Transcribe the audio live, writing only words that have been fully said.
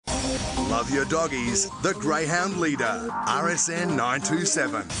Love your doggies. The Greyhound leader. RSN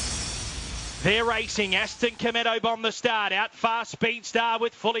 927. They're racing. Aston Cometto on the start. Out fast Speed Star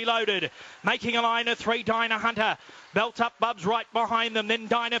with Fully Loaded. Making a line of 3, Dinah Hunter. Belt up Bubs right behind them. Then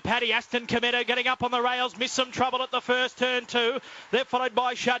Dinah Paddy. Aston Cometto getting up on the rails. Missed some trouble at the first turn too. They're followed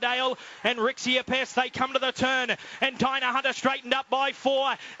by Shadale and Rixia Pest. They come to the turn. And Dinah Hunter straightened up by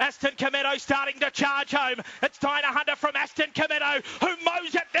 4. Aston Cometto starting to charge home. It's Dinah Hunter from Aston Cometto who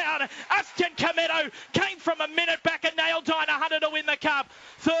mows it down. Aston Cometto came from a minute back and nailed Dinah Hunter to win the Cup.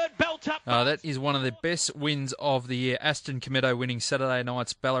 Third belt up. That is one of the best wins of the year. Aston Cometto winning Saturday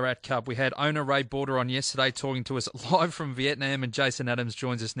night's Ballarat Cup. We had owner Ray Border on yesterday talking to us live from Vietnam, and Jason Adams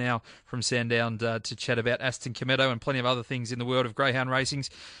joins us now from Sandown to chat about Aston Cometto and plenty of other things in the world of greyhound racing.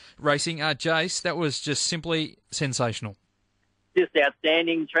 Jace, that was just simply sensational. Just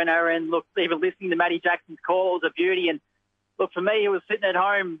outstanding, Treno, and look, even listening to Matty Jackson's call, it was a beauty. And look, for me, who was sitting at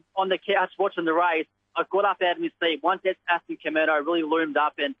home on the couch watching the race, I got up out of my seat. Once Aston Cometto really loomed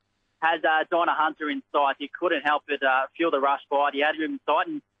up and had Dinah Hunter in sight, you couldn't help but feel the rush by it. He had him in sight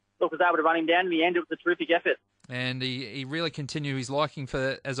and look, was able to run him down. In the end, it was a terrific effort. And he really continued his liking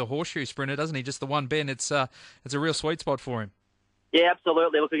for as a horseshoe sprinter, doesn't he? Just the one bend. It's a real sweet spot for him. Yeah,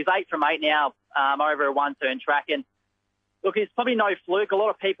 absolutely. Look, he's 8 from 8 now over a one-turn track. And look, it's probably no fluke. A lot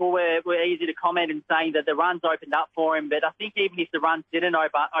of people were easy to comment in saying that the runs opened up for him. But I think even if the runs didn't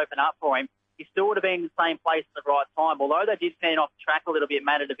open up for him, he still would have been in the same place at the right time. Although they did fan off the track a little bit,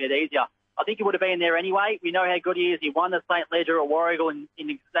 made it a bit easier. I think he would have been there anyway. We know how good he is. He won the St. Ledger at Warragul in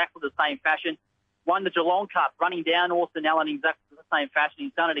exactly the same fashion. Won the Geelong Cup, running down Orson Allen in exactly the same fashion.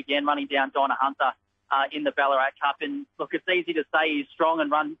 He's done it again, running down Dinah Hunter in the Ballarat Cup. And look, it's easy to say he's strong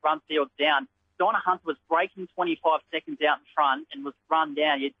and run fields down. Dinah Hunter was breaking 25 seconds out in front and was run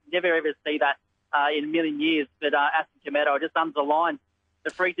down. You'd never ever see that in a million years. But Aston Cometto just underlines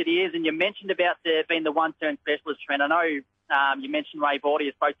the freak that he is. And you mentioned about being the one-turn specialist, Trent. I know you mentioned Ray Bordy,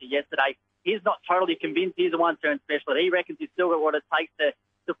 you spoke to yesterday. He's not totally convinced he's a one-turn specialist. He reckons he's still got what it takes to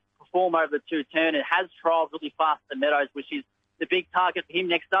perform over the two-turn. It has trialled really fast at the Meadows, which is the big target for him.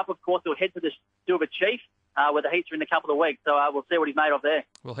 Next up, of course, he'll head to the Silver Chief, where the heats are in a couple of weeks. So we'll see what he's made of there.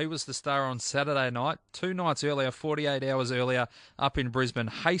 Well, he was the star on Saturday night. 2 nights earlier, 48 hours earlier, up in Brisbane.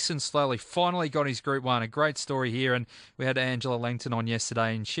 Hastened slowly, finally got his Group 1. A great story here. And we had Angela Langton on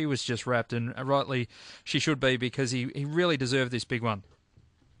yesterday, and she was just wrapped, and rightly she should be, because he really deserved this big one.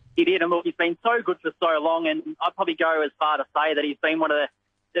 He did, and look, he's been so good for so long, and I'd probably go as far to say that he's been one of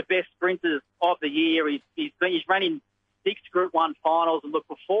the best sprinters of the year. He's run in 6 Group 1 finals, and look,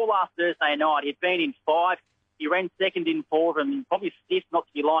 before last Thursday night, he'd been in 5. He ran second in 4 of them, and probably stiff not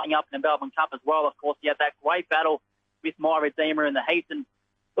to be lining up in the Melbourne Cup as well. Of course, he had that great battle with My Redeemer in the heats, and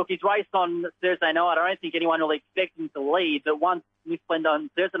look, his race on Thursday night, I don't think anyone really expected him to lead, but once Miss Splendor, on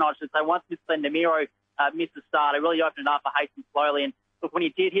Thursday night, I should say, once Miss Splendor Miro missed the start, it really opened it up for Hastings slowly, and look, when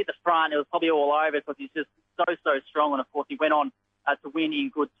he did hit the front, it was probably all over because he's just so strong. And, of course, he went on to win in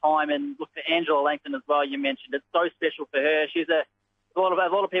good time. And, look, for Angela Langton as well, you mentioned, it's so special for her. She's a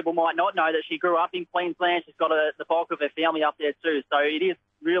lot of people might not know that she grew up in Queensland. She's got the bulk of her family up there too. So it is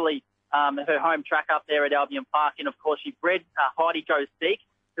really her home track up there at Albion Park. And, of course, she bred Heidi Go Seek,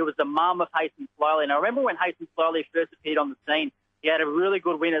 who was the mum of Hastings Slowly. And I remember when Hastings Slowly first appeared on the scene, he had a really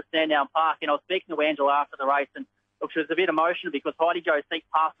good win at Sandown Park. And I was speaking to Angela after the race, and look, she was a bit emotional because Heidi Go Seek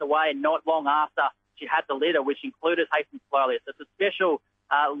passed away and not long after she had the litter, which included Hastings Slowly. So it's a special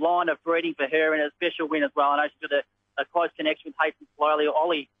line of breeding for her and a special win as well. I know she's got a close connection with Hastings Slowly, or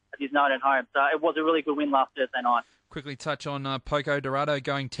Ollie, as he's known at home. So it was a really good win last Thursday night. Quickly touch on Poco Dorado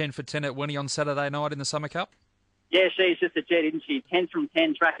going 10 for 10 at Winnie on Saturday night in the Summer Cup. Yeah, she's just a jet, isn't she? 10 from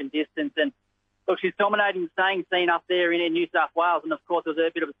 10 track and distance. And look, she's dominating the staying scene up there in New South Wales. And, of course, there's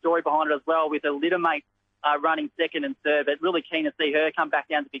a bit of a story behind it as well with her litter mate running second and third, but really keen to see her come back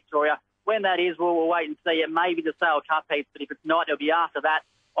down to Victoria. When that is, we'll wait and see. It may be the Sale Cup heats, but if it's not, it'll be after that,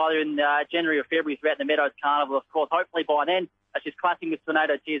 either in January or February throughout the Meadows Carnival. Of course, hopefully by then, she's clashing with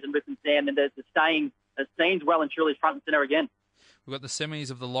Tornado Tears and Rip and Sam, and the staying scene's well and truly front and centre again. We've got the semis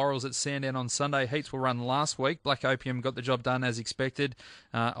of the Laurels at Sandown on Sunday. Heats will run last week. Black Opium got the job done as expected.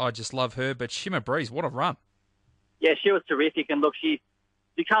 I just love her, but Shimmer Breeze, what a run. Yeah, she was terrific, and look, she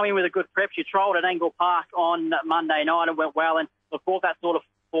come in with a good prep. She trialled at Angle Park on Monday night and went well. And before that sort of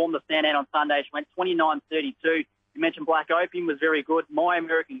form, the Sandown on Sunday, she went 29.32. You mentioned Black Opium was very good. My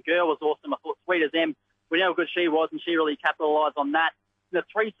American Girl was awesome. I thought Sweet as Em, we know how good she was, and she really capitalised on that. The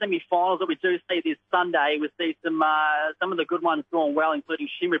 3 semi-finals that we do see this Sunday, we see some of the good ones going well, including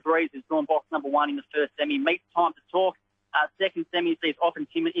Shimmer Breeze, who's drawn box number 1 in the first semi. Meets Time to Talk. Second semi sees often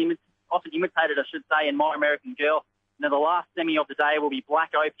imitated, I should say, in My American Girl. Now, the last semi of the day will be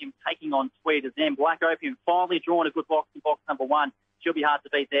Black Opium taking on Tweed as them. Black Opium finally drawn a good box in box number 1. She'll be hard to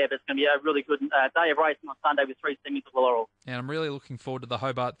beat there, but it's going to be a really good day of racing on Sunday with 3 semis of Laurel. And I'm really looking forward to the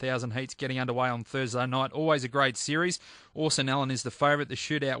Hobart 1000 heats getting underway on Thursday night. Always a great series. Orson Allen is the favourite, the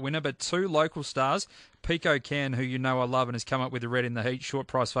shootout winner, but 2 local stars, Pico Can, who you know I love and has come up with the red in the heat, short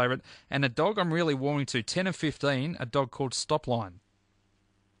price favourite, and a dog I'm really warming to, 10 of 15, a dog called Stopline.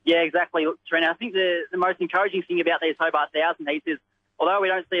 Yeah, exactly, Trent. I think the most encouraging thing about these Hobart 1000 heats is, although we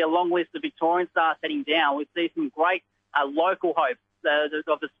don't see a long list of Victorian stars heading down, we see some great local hopes of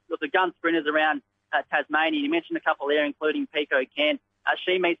the gun sprinters around Tasmania. You mentioned a couple there, including Pico Can.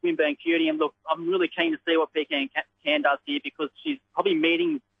 She meets Winburn Cutie, and look, I'm really keen to see what Pico Can does here because she's probably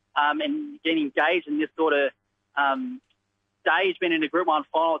meeting and getting engaged in this sort of stage, been in a Group 1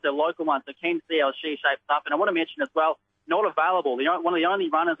 final at their local one, so keen to see how she shapes up. And I want to mention as well, not available. One of the only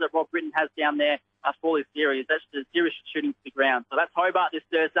runners that Rob Britton has down there for this series. That's the series shooting to the ground. So that's Hobart this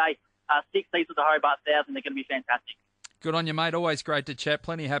Thursday. 6 seats of the Hobart 1000. They're going to be fantastic. Good on you, mate. Always great to chat.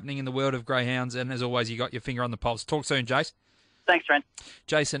 Plenty happening in the world of greyhounds. And as always, you got your finger on the pulse. Talk soon, Jace. Thanks, Trent.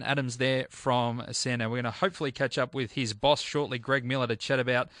 Jason Adams there from Sandown. We're going to hopefully catch up with his boss shortly, Greg Miller, to chat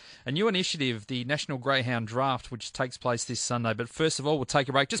about a new initiative, the National Greyhound Draft, which takes place this Sunday. But first of all, we'll take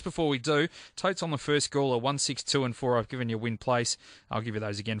a break. Just before we do, Totes on the first caller, 1, 6, 2 and 4. I've given you a win place. I'll give you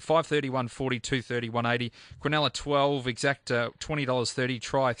those again. 530, 140, 230, 180. Quinella 12, exact $20.30.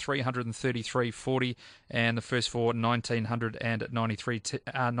 Try 333.40. And the first 4,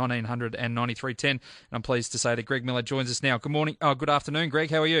 1993.10. And I'm pleased to say that Greg Miller joins us now. Good morning. Oh, good afternoon, Greg.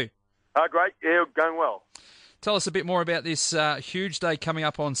 How are you? Great. Yeah, going well. Tell us a bit more about this huge day coming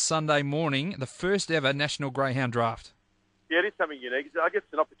up on Sunday morning, the first ever National Greyhound Draft. Yeah, it is something unique. I guess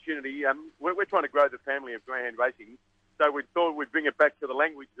it's an opportunity. We're trying to grow the family of greyhound racing, so we thought we'd bring it back to the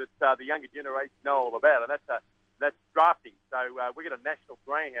language that the younger generation know all about, and that's drafting. So we get a National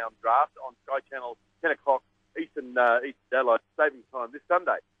Greyhound Draft on Sky Channel, 10 o'clock Eastern Daylight Saving Time this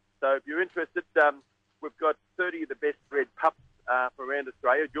Sunday. So if you're interested, we've got 30 of the best bred pups for around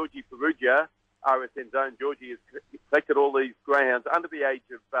Australia. Georgie Perugia, RSN Zone. Georgie has collected all these greyhounds under the age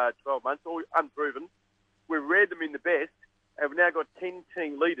of 12 months, all unproven. We've reared them in the best, and we've now got 10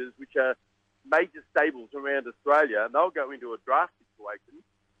 team leaders, which are major stables around Australia, and they'll go into a draft situation,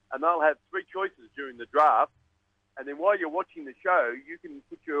 and they'll have 3 choices during the draft. And then while you're watching the show, you can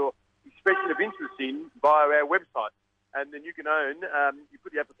put your expression of interest in via our website. And then you can own, you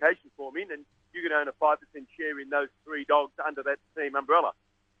put the application form in, and you can own a 5% share in those 3 dogs under that team umbrella.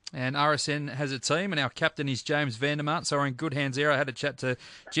 And RSN has a team, and our captain is James Vandermart, so we're in good hands there. I had a chat to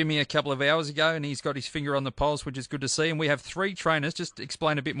Jimmy a couple of hours ago, and he's got his finger on the pulse, which is good to see. And we have 3 trainers. Just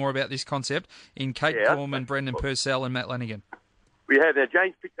explain a bit more about this concept in Kate Gorman, Brendan Purcell, and Matt Lanigan. We have now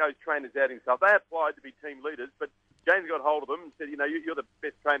James picked those trainers out himself. They applied to be team leaders, but James got hold of them and said, you're the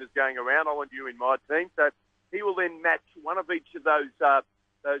best trainers going around. I want you in my team. So he will then match one of each of those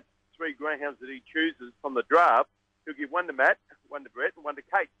 3 greyhounds that he chooses from the draft. He'll give one to Matt, one to Brett, and one to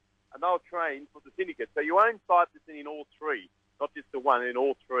Kate. And they'll train for the syndicate. So you own 5% in all 3, not just the one, in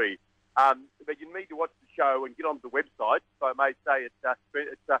all 3. But you need to watch the show and get onto the website. So I may say it's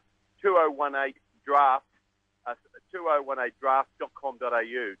 2018draft,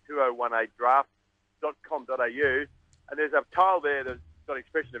 2018draft.com.au, 2018draft.com.au. And there's a tile there that's got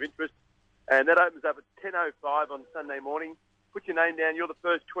expression of interest. And that opens up at 10:05 on Sunday morning. Put your name down. You're the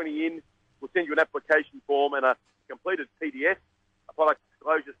first 20 in. We'll send you an application form and a completed PDF, a product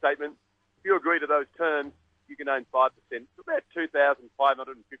disclosure statement. If you agree to those terms, you can own 5%. It's about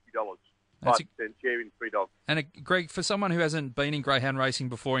 $2,550. 5% share in 3 dogs. And Greg, for someone who hasn't been in greyhound racing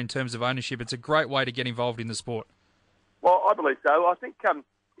before in terms of ownership, it's a great way to get involved in the sport. Well, I believe so. I think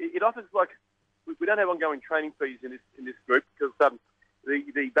it offers, like, we don't have ongoing training fees in this group because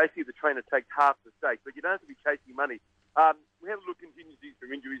basically the trainer takes half the stake, but you don't have to be chasing money. We have a little contingencies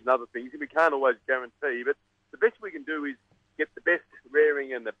for injuries and other things, and we can't always guarantee, but the best we can do is get the best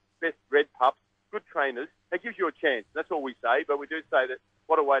rearing and the best bred pups, good trainers. That gives you a chance. That's all we say, but we do say that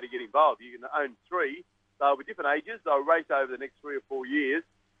what a way to get involved. You can own 3. They'll be different ages. They'll race over the next 3 or 4 years,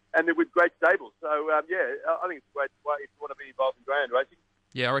 and they're with great stables. So, I think it's a great way if you want to be involved in greyhound racing.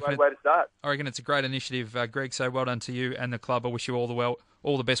 Yeah, I reckon great way to start. I reckon it's a great initiative, Greg. So well done to you and the club. I wish you all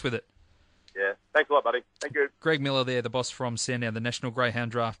the best with it. Yeah, thanks a lot, buddy. Thank you. Greg Miller there, the boss from Sandown, the National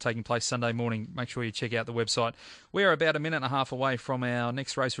Greyhound Draft taking place Sunday morning. Make sure you check out the website. We are about a minute and a half away from our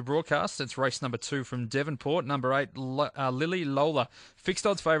next race for broadcast. It's race number 2 from Devonport. Number 8, Lily Lola. Fixed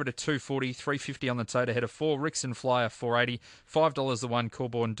odds favourite at $2.40, $3.50 on the tote ahead of 4, Rixon Flyer, $4.80, $5 the 1,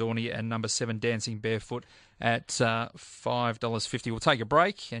 Corborn Dorney, and number 7, Dancing Barefoot at $5.50. We'll take a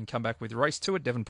break and come back with race 2 at Devonport.